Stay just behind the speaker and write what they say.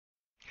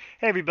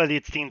Hey everybody,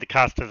 it's Dean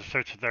DaCosta, the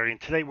Search Authority,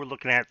 and today we're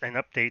looking at an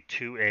update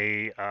to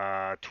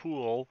a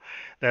tool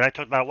that I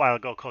talked about a while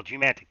ago called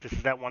Humantic. This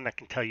is that one that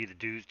can tell you the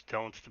do's, the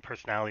don'ts, the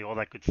personality, all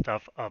that good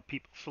stuff of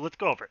people. So let's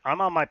go over it.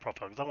 I'm on my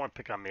profile because I want to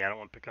pick on me. I don't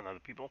want to pick on other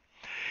people.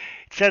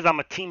 It says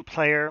I'm a team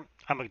player,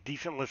 I'm a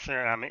decent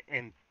listener, and I'm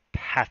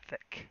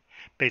empathic.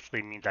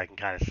 Basically means I can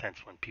kind of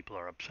sense when people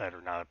are upset or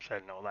not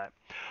upset and all that.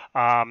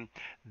 Um,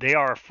 they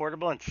are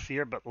affordable and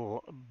sincere, but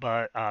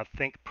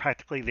think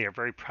practically. They are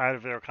very proud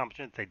of their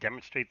accomplishments. They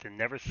demonstrate the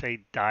never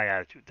say die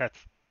attitude.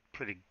 That's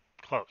pretty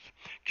close.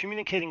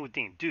 Communicating with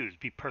Dean. Do's.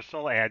 Be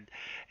personal, and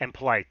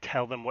polite.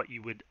 Tell them what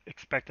you would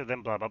expect of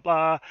them, blah, blah,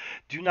 blah.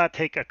 Do not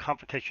take a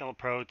confrontational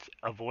approach.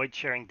 Avoid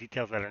sharing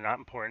details that are not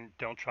important.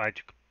 Don't try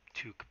to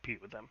compete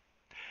with them.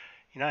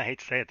 I hate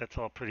to say it, that's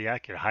all pretty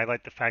accurate.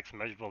 Highlight the facts and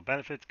measurable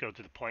benefits. Go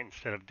to the point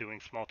instead of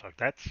doing small talk.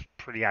 That's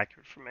pretty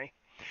accurate for me.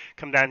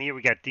 Come down here,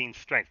 we got Dean's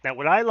Strength. Now,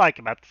 what I like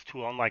about this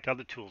tool, unlike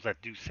other tools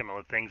that do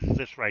similar things, is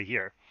this right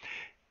here.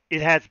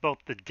 It has both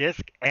the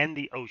disk and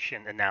the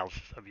ocean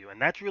analysis of you.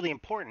 And that's really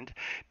important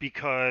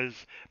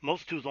because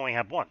most tools only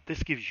have one.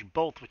 This gives you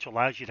both, which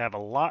allows you to have a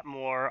lot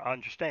more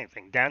understanding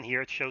thing. Down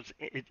here, it shows,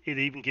 it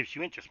even gives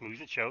you interest. Movies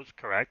and shows,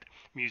 correct.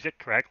 Music,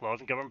 correct. Laws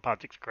and government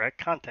projects, correct.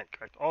 Content,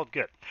 correct. All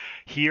good.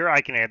 Here,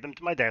 I can add them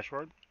to my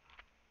dashboard.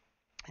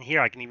 And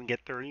here I can even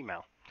get their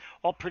email.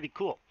 All pretty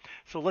cool.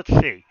 So let's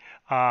see.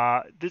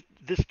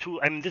 This tool,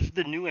 I mean, this is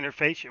the new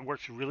interface. It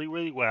works really,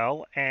 really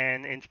well,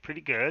 and it's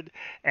pretty good.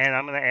 And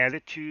I'm going to add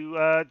it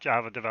to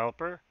Java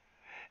developer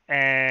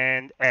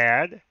and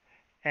add,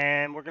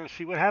 and we're going to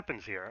see what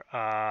happens here.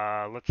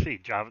 Let's see.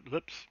 Java,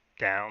 lips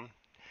down.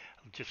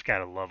 Just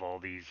gotta love all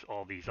these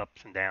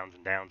ups and downs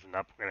and downs and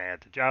up. We're gonna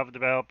add to Java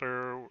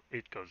developer.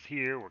 It goes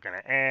here. We're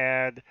gonna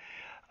add.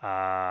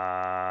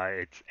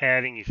 It's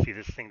adding. You see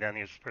this thing down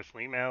here is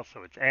personal email,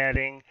 so it's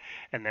adding.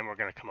 And then we're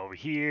going to come over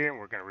here and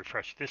we're going to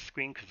refresh this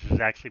screen because this is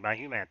actually my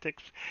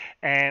Humantics.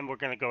 And we're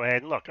going to go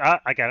ahead and look.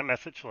 I got a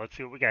message, so let's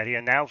see what we got here.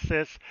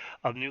 Analysis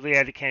of newly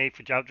added candidate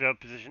for job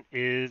development position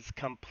is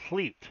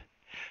complete.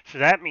 So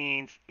that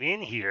means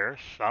in here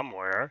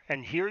somewhere,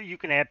 and here you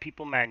can add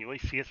people manually,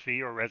 CSV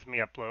or resume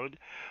upload,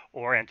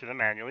 or enter them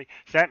manually.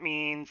 So that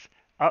means,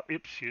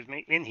 excuse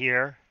me, in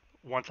here,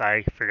 once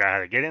I figure out how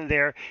to get in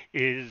there,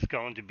 is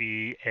going to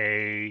be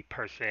a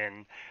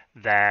person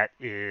that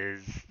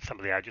is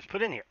somebody I just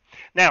put in here.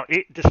 Now,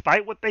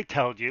 despite what they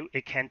told you,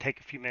 it can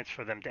take a few minutes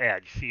for them to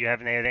add. You see, you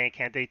haven't added any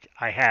candidates.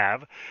 I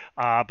have,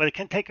 but it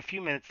can take a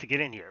few minutes to get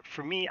in here.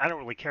 For me, I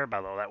don't really care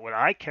about all that. What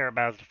I care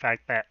about is the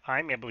fact that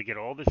I'm able to get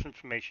all this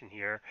information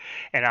here,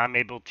 and I'm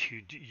able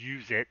to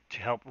use it to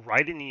help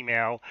write an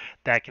email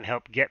that can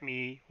help get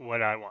me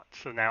what I want.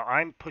 So now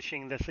I'm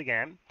pushing this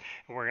again,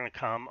 and we're going to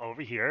come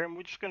over here, and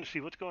we're just going to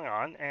see what's going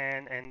on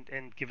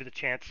and give it a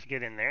chance to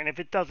get in there. And if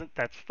it doesn't,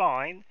 that's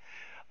fine.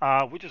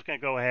 We're just going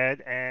to go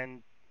ahead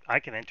and I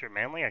can enter it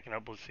manually. I can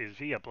upload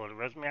CSV, upload a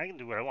resume. I can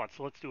do what I want.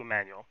 So let's do a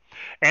manual.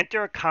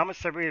 Enter a comma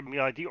separated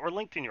mail ID or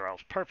LinkedIn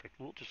URLs. Perfect.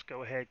 We'll just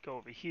go ahead, go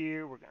over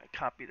here. We're going to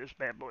copy this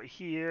bad boy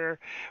here.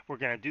 We're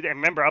going to do that. And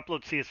remember,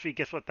 upload CSV.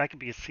 Guess what? That could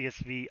be a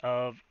CSV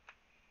of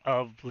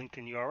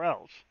LinkedIn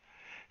URLs.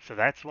 So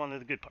that's one of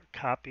the good parts.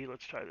 Copy.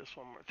 Let's try this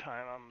one more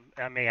time.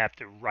 I may have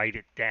to write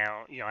it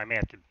down. I may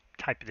have to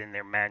type it in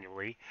there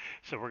manually.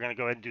 So we're going to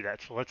go ahead and do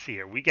that. So let's see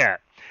here. We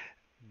got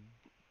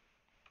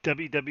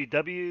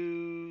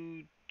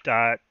www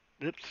dot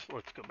oops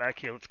let's go back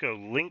here, let's go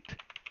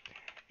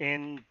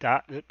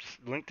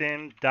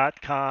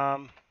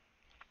linkedin.com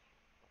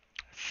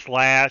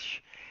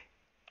slash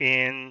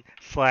in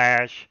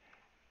slash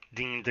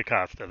Dean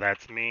DaCosta.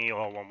 That's me,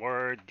 all one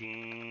word.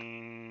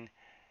 Dean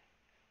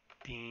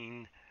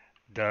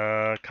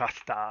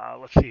DaCosta.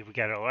 Let's see if we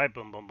got it all right.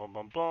 Boom, boom, boom,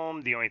 boom,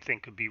 boom. The only thing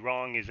could be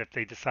wrong is if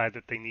they decide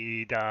that they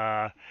need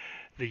the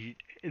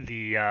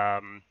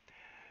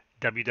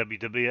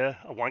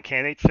www one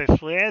candidate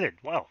successfully added.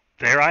 Well,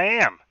 there I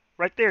am.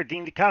 Right there,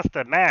 Dean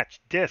DaCosta,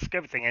 match, disk,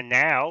 everything. And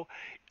now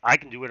I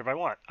can do whatever I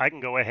want. I can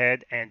go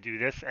ahead and do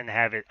this and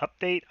have it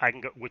update. I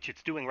can go, which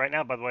it's doing right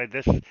now, by the way.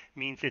 This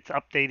means it's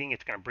updating.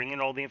 It's going to bring in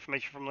all the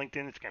information from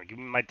LinkedIn. It's going to give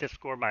me my disk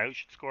score, my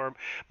ocean score,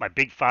 my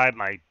big five,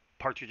 my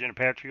partridge in a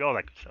pear tree, all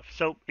that good stuff.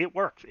 So it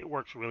works. It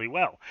works really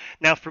well.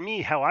 Now, for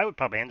me, how I would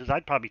probably handle is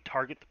I'd probably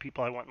target the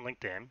people I want in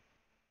LinkedIn,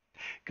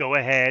 go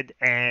ahead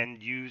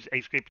and use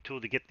a scraper tool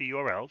to get the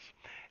URLs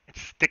and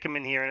stick them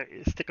in here,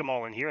 stick them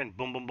all in here, and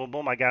boom, boom, boom,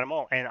 boom, I got them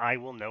all, and I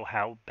will know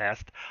how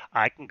best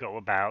I can go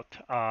about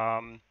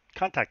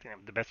contacting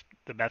them,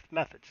 the best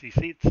methods. You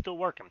see, it's still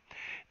working.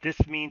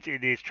 This means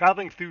it is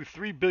traveling through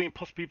 3 billion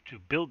plus people to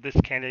build this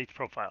candidate's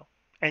profile.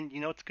 And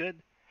you know what's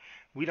good?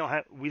 We don't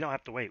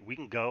have to wait. We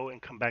can go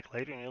and come back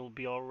later, and it'll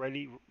be all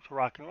ready to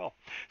rock and roll.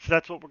 So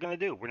that's what we're going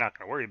to do. We're not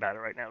going to worry about it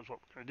right now. Is what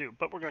we're going to do.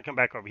 But we're going to come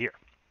back over here.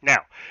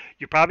 Now,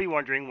 you're probably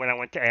wondering when I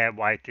went to add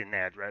why it didn't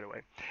add right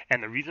away.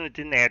 And the reason it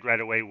didn't add right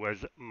away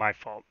was my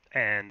fault.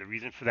 And the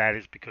reason for that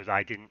is because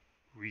I didn't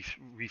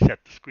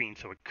reset the screen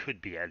so it could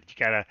be added.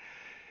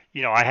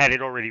 I had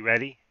it already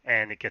ready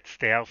and it gets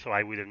stale, so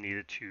I would have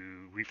needed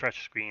to refresh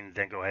the screen,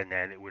 then go ahead and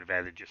add it. It would have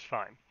added just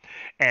fine.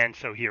 And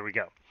so here we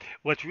go.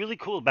 What's really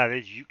cool about it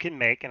is you can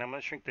make, and I'm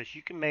going to shrink this,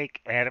 you can make,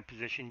 add a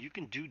position, you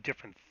can do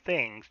different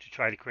things to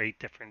try to create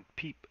different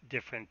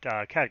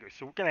categories.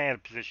 So we're going to add a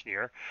position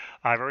here.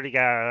 I've already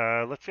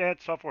got, let's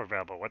add software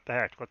available. What the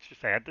heck? Let's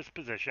just add this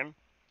position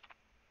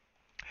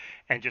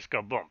and just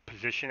go boom,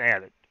 position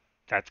added.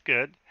 That's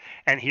good.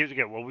 And here's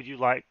again, what would you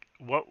like?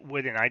 What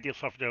would an ideal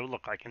software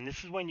look like? And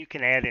this is when you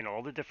can add in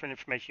all the different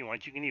information you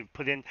want. You can even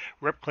put in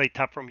replicate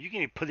top firm. You can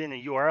even put in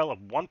a URL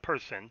of one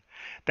person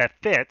that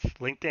fits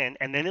LinkedIn,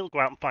 and then it'll go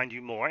out and find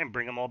you more and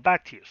bring them all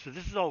back to you. So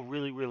this is all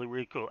really, really,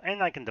 really cool.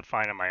 And I can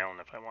define on my own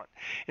if I want.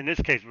 In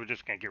this case, we're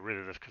just going to get rid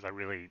of this because I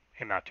really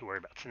am not too worried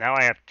about it. So now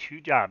I have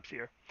two jobs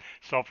here,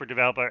 software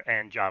developer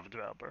and Java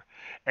developer.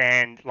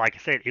 And like I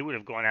said, it would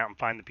have gone out and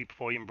found the people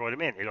for you and brought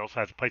them in. It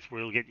also has a place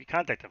where you'll get your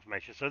contact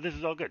information. So this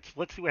is all good. So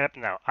let's see what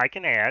happens now. I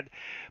can add,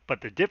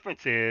 but the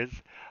difference is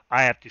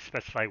I have to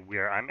specify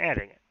where I'm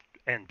adding it.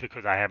 And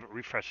because I haven't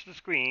refreshed the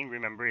screen,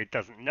 remember it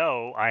doesn't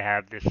know I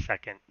have this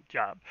second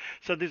job.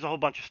 So there's a whole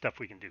bunch of stuff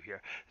we can do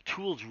here. The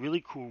tool's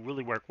really cool,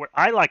 really work. What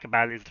I like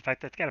about it is the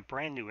fact that it's got a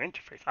brand new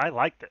interface. I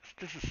like this.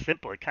 This is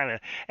simple. It kind of,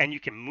 and you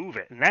can move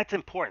it, and that's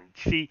important.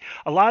 See,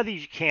 a lot of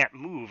these you can't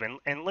move,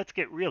 and let's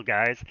get real,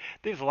 guys.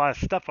 There's a lot of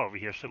stuff over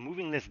here, so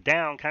moving this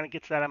down kind of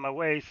gets that out of my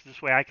way, so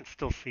this way I can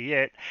still see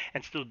it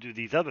and still do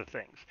these other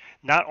things.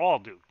 Not all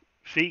do.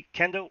 See,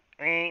 Kendall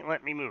ain't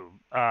let me move.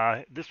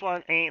 This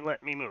one ain't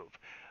let me move.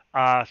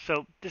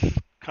 So this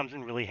comes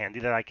in really handy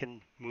that I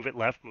can move it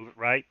left, move it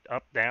right,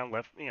 up, down,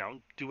 left,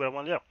 do what I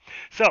want to do.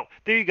 So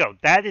there you go.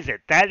 That is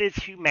it. That is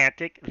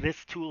Humantic.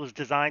 This tool is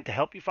designed to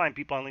help you find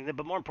people on LinkedIn,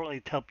 but more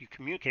importantly, to help you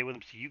communicate with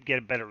them so you get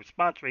a better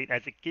response rate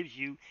as it gives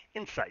you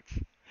insights.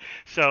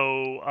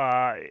 So,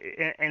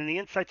 and the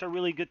insights are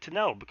really good to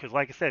know because,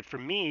 like I said,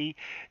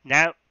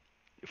 now,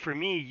 for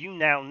me, you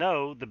now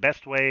know the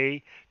best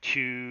way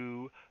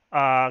to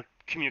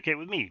communicate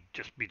with me.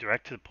 Just be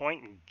direct to the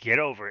point and get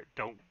over it.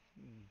 Don't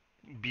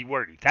be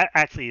wordy. That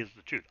actually is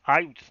the truth.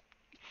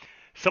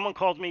 Someone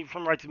calls me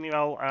from writes an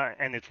email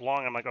and it's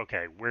long. I'm like,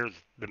 okay, where's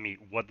the meat?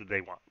 What do they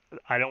want?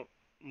 I don't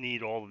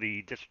need all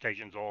the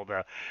dissertations, all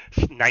the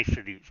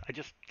niceties. I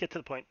just get to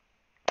the point,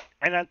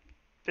 and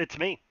it's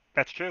me.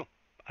 That's true.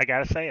 I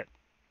gotta say it.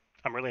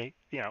 I'm really,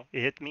 it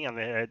hit me on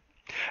the head.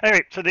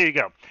 Anyway, so there you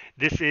go.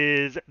 This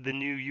is the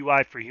new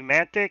UI for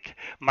Humantic.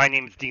 My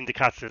name is Dean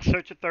DeCosta,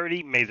 Search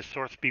Authority. May the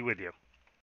source be with you.